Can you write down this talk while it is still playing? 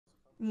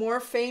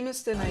More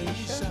famous than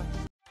Aisha?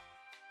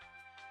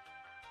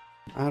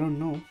 I don't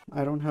know.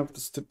 I don't have the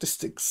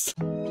statistics.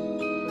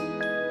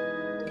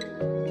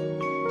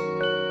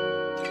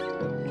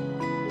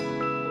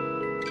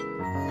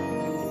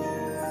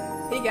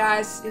 Hey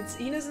guys, it's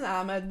Ines and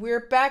Ahmed.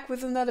 We're back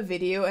with another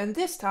video, and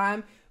this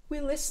time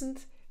we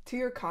listened to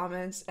your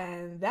comments,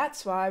 and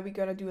that's why we're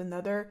gonna do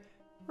another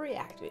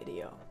react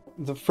video.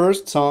 The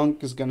first song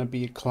is gonna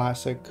be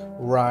classic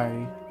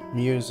Rai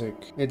music.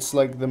 It's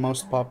like the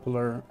most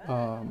popular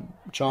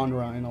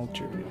genre in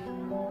Algeria.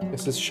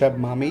 This is Cheb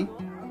Mami.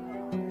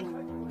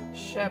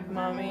 Cheb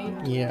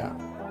Mami. Yeah.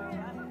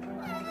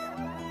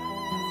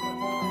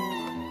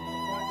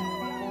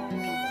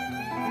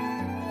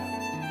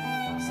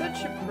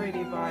 Such a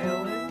pretty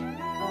violin.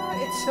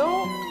 It's so...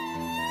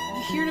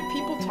 You hear the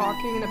people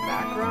talking in the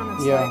background.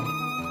 It's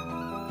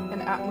like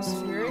an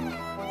atmospheric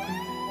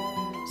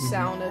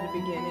sound at the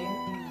beginning.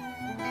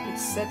 It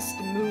sets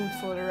the mood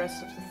for the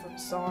rest of the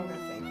song, I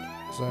think.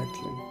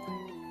 Exactly.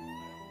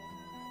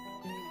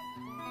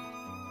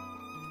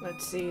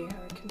 Let's see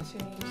how it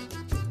continues.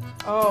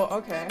 Oh,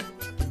 okay.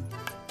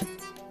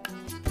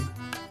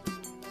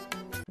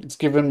 It's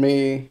given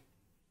me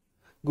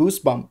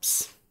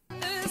goosebumps.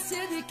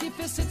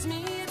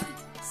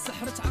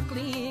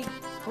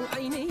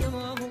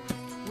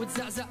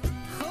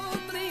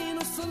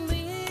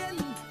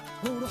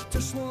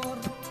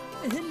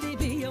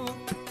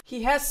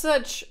 He has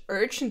such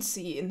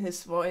urgency in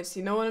his voice,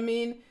 you know what I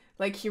mean?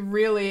 Like he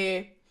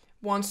really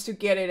wants to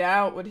get it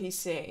out, what he's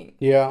saying.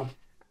 Yeah.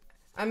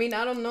 I mean,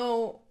 I don't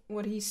know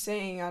what he's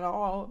saying at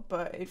all,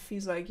 but it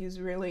feels like he's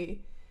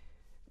really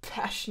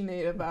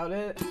passionate about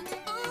it.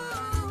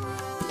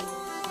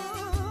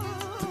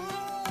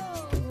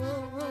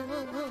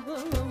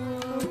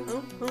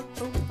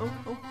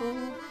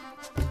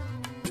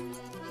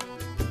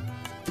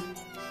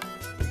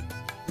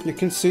 You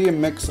can see a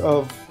mix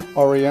of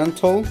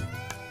Oriental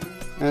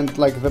and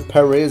like the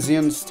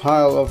Parisian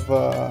style of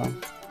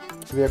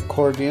the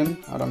accordion.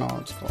 I don't know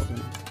what it's called.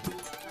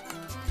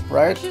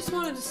 Right? I just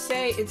wanted to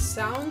say, it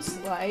sounds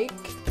like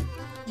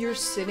you're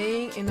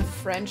sitting in a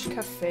French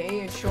cafe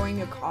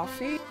enjoying a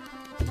coffee.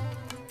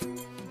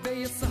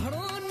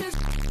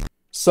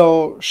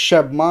 So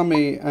Cheb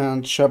Mami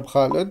and Cheb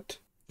Khaled,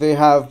 they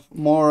have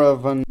more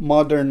of a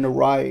modern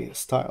Rai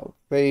style.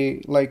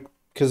 They like,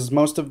 because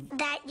most of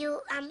that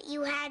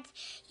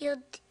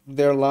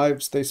their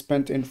lives they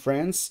spent in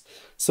France,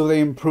 so they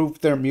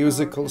improved their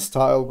musical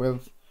style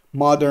with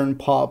modern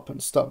pop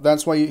and stuff.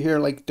 That's why you hear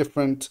like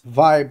different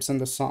vibes in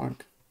the song.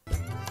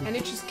 And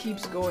it just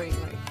keeps going.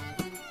 Like,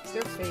 is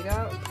there a fade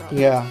out?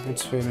 Probably. Yeah,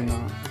 it's fading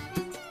out.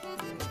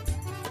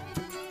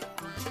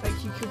 Like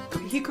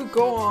he could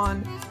go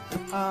on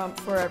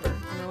forever.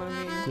 You know what I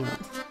mean?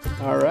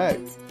 Yeah. All right.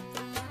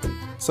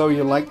 So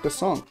you like the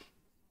song?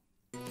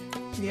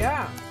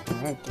 Yeah. All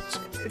right. That's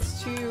good.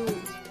 It's too.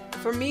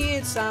 For me,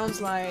 it sounds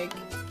like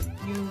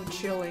you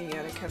chilling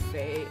at a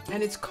cafe,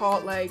 and it's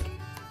called like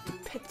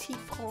Petit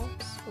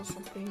France or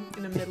something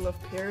in the middle of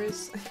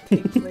Paris. They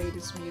play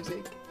this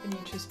music, and you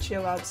just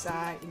chill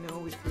outside, you know,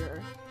 with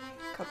your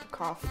cup of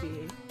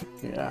coffee,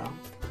 Yeah.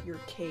 your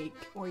cake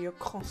or your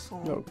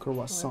croissant. Your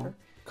croissant. Whatever.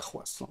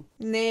 Croissant.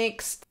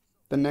 Next.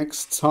 The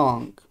next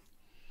song,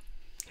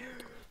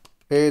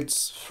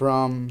 it's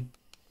from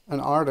an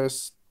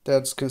artist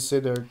that's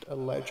considered a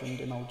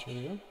legend in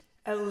Algeria.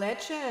 A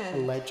legend. A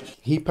legend.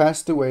 He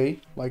passed away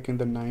like in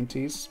the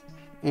 90s,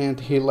 and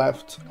he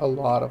left a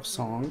lot of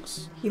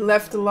songs. He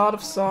left a lot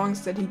of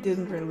songs that he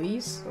didn't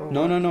release? Or...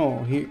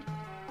 No.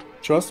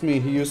 Trust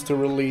me, he used to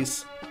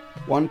release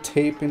one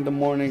tape in the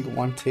morning,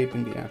 one tape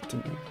in the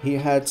afternoon. He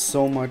had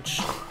so much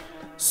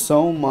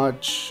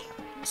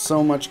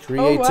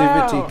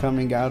creativity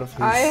coming out of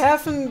his... I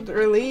haven't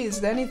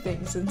released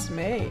anything since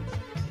May.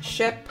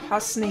 Shep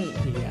Hasni.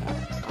 Yeah.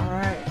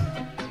 Alright.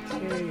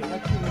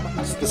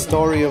 It's the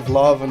story of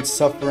love and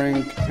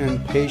suffering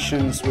and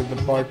patience with the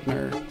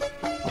partner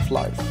of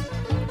life.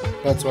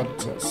 That's what it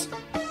says.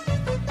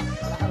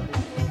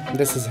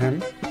 This is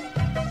him.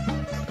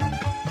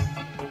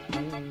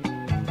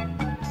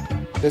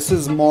 This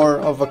is more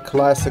of a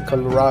classical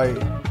Rai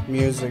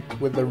music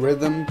with the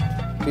rhythm,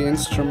 the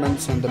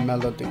instruments and the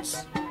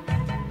melodies.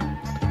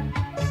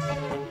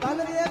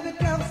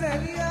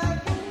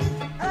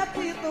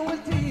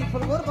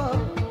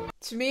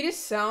 To me this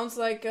sounds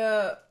like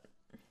a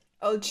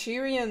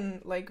Algerian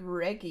like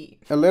reggae.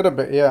 A little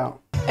bit, yeah.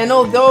 And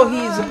although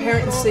he's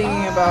apparently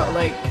singing about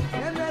like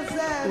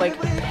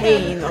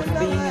pain of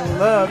being in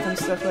love and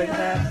stuff like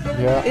that,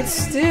 Yeah. it's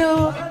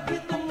still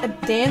a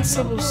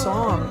danceable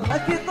song.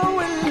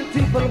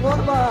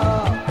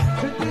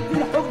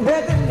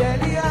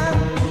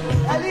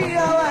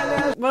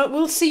 Well,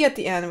 we'll see at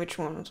the end which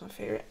one was my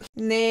favorite.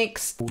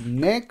 Next.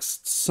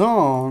 Next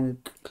song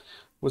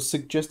was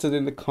suggested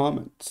in the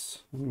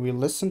comments. We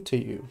listen to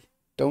you.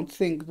 Don't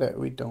think that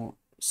we don't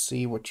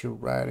see what you're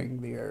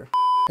writing there.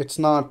 It's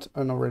not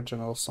an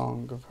original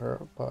song of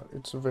her, but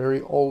it's a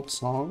very old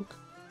song.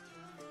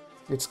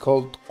 It's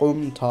called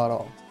Qum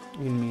Tara. It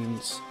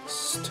means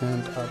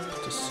stand up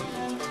to see.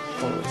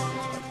 Or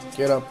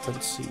Get up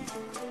and see.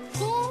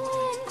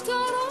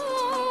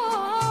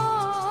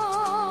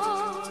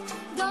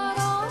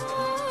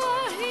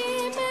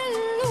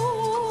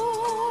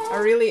 I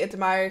really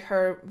admired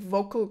her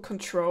vocal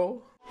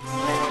control.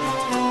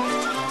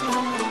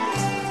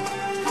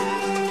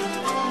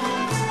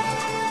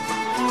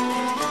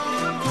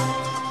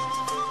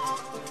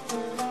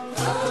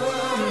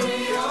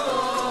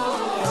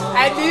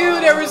 I knew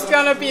there was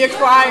gonna be a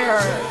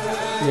choir.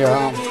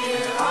 Yeah.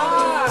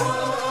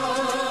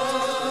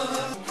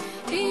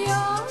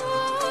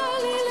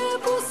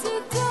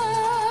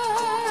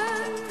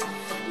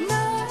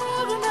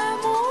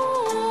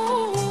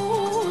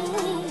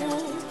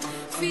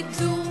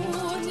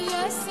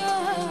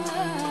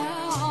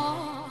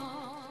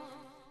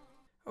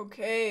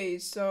 Okay,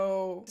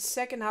 so the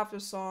second half of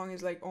the song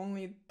is like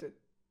only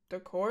the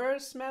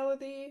chorus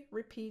melody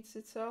repeats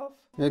itself.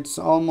 It's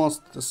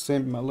almost the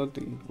same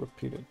melody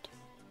repeated.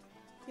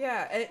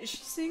 Yeah, and she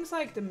sings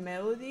like the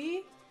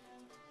melody,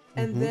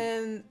 and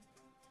then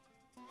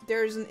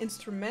there's an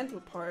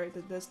instrumental part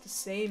that does the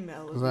same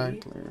melody.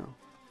 Exactly, yeah.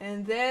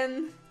 And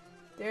then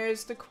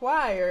there's the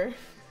choir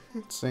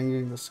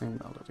Singing the same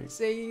melody.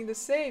 singing the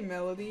same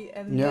melody,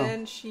 and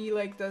then she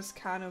like does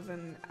kind of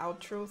an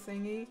outro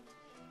thingy.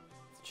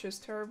 It's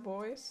just her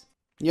voice.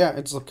 Yeah,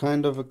 it's a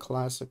kind of a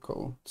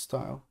classical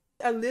style.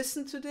 I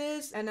listen to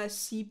this and I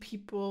see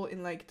people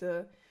in like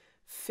the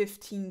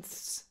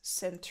 15th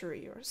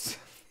century or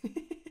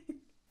something.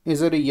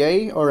 Is it a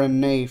yay or a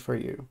nay for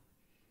you?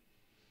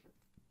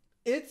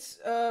 It's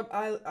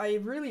I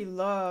really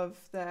love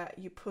that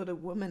you put a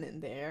woman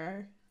in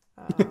there.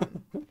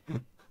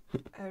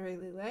 I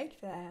really like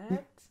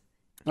that.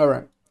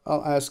 Alright,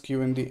 I'll ask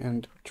you in the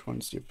end which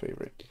one's your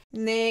favorite.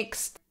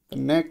 Next. The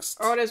next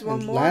there's one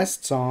and more.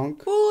 last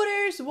song. Oh,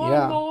 there's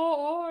one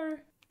more.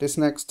 This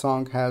next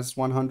song has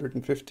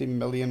 150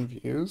 million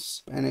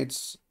views, and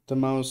it's the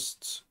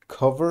most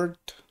covered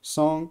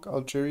song,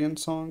 Algerian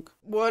song.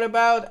 What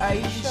about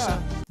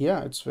Aisha?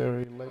 Yeah, it's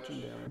very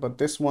legendary. But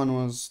this one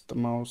was the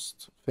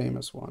most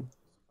famous one.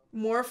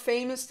 More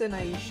famous than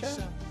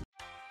Aisha?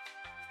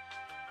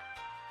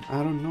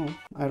 I don't know.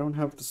 I don't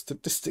have the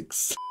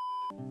statistics.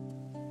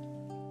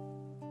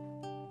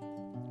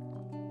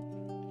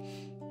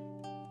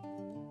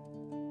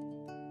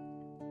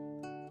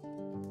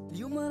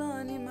 اليوم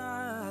راني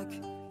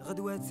معاك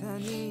غدوة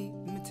تاني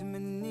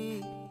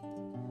متمني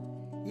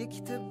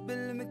يكتب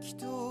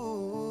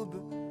بالمكتوب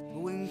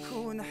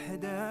ونكون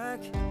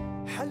حداك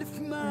حلف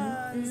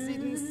ما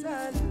نزيد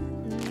نسال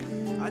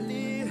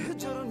عليه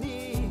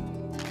هجرني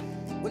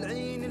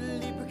والعين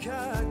اللي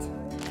بكات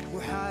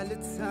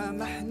وحالة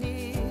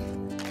سامحني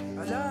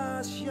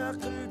علاش يا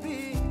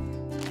قلبي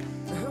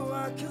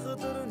هواك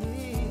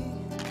غدرني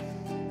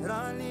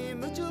راني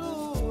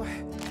مجروح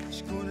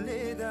شكون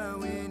اللي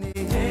داويني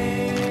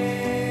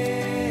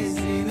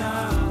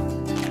زينة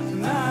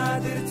ما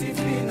درتي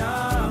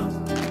فينا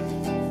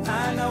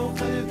أنا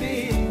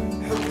وقلبي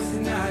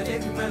حوسنا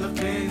عليك ما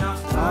لقينا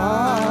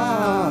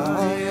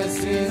يا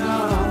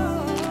زينة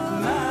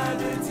ما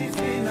درتي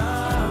فينا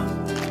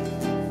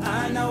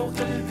أنا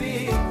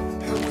وقلبي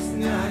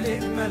حوسنا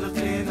عليك ما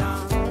لقينا.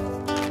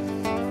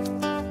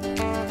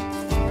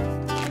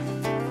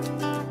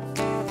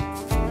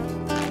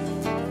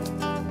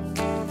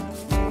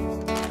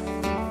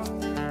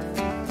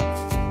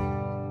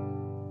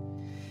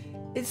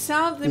 It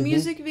sounds, the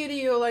music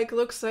video like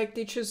looks like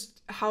they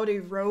just, how they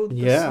wrote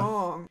the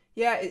song.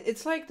 Yeah,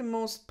 it's like the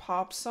most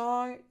pop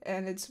song,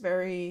 and it's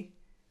very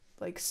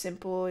like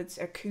simple. It's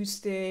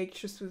acoustic,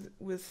 just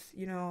with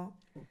you know,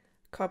 a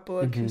couple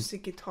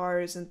acoustic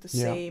guitars and the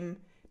same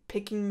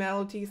picking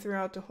melody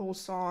throughout the whole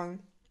song.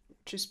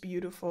 Just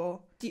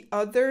beautiful. The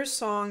other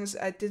songs,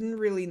 I didn't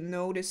really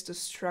notice the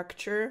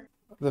structure.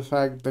 The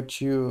fact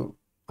that you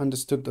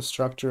understood the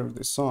structure of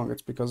this song,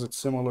 it's because it's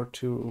similar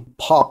to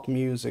pop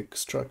music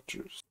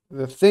structures.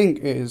 The thing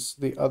is,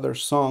 the other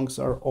songs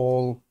are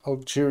all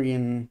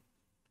Algerian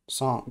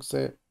songs.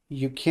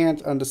 You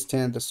can't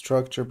understand the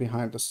structure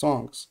behind the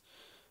songs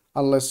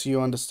unless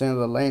you understand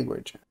the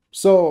language.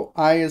 So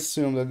I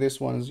assume that this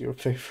one is your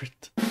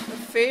favorite. The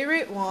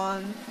favorite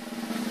one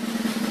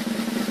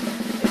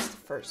is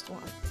the first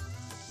one.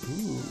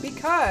 Ooh.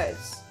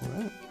 Because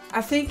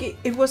I think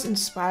it was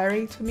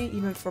inspiring to me,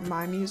 even for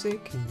my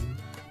music.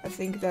 I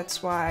think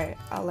that's why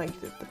I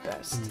liked it the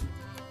best.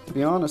 To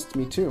be honest,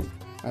 me too.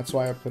 That's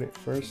why I put it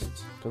first,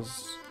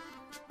 because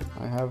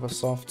I have a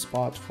soft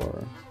spot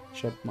for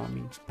Cheb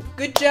Mami.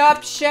 Good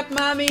job, Cheb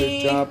Mami!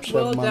 Good job, Cheb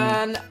Well Mami.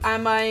 done. I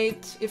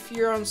might, if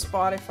you're on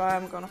Spotify,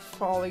 I'm gonna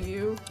follow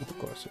you. Of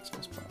course, it's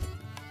on Spotify.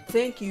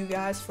 Thank you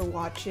guys for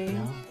watching,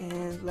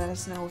 and let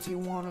us know if you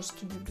want us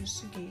to do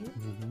this again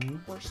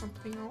or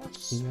something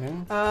else.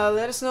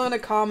 Let us know in the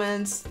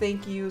comments.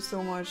 Thank you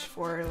so much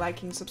for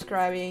liking,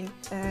 subscribing,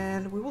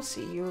 and we will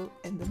see you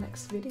in the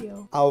next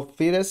video. Auf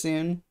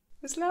Wiedersehen.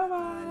 Bis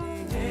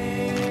Lava!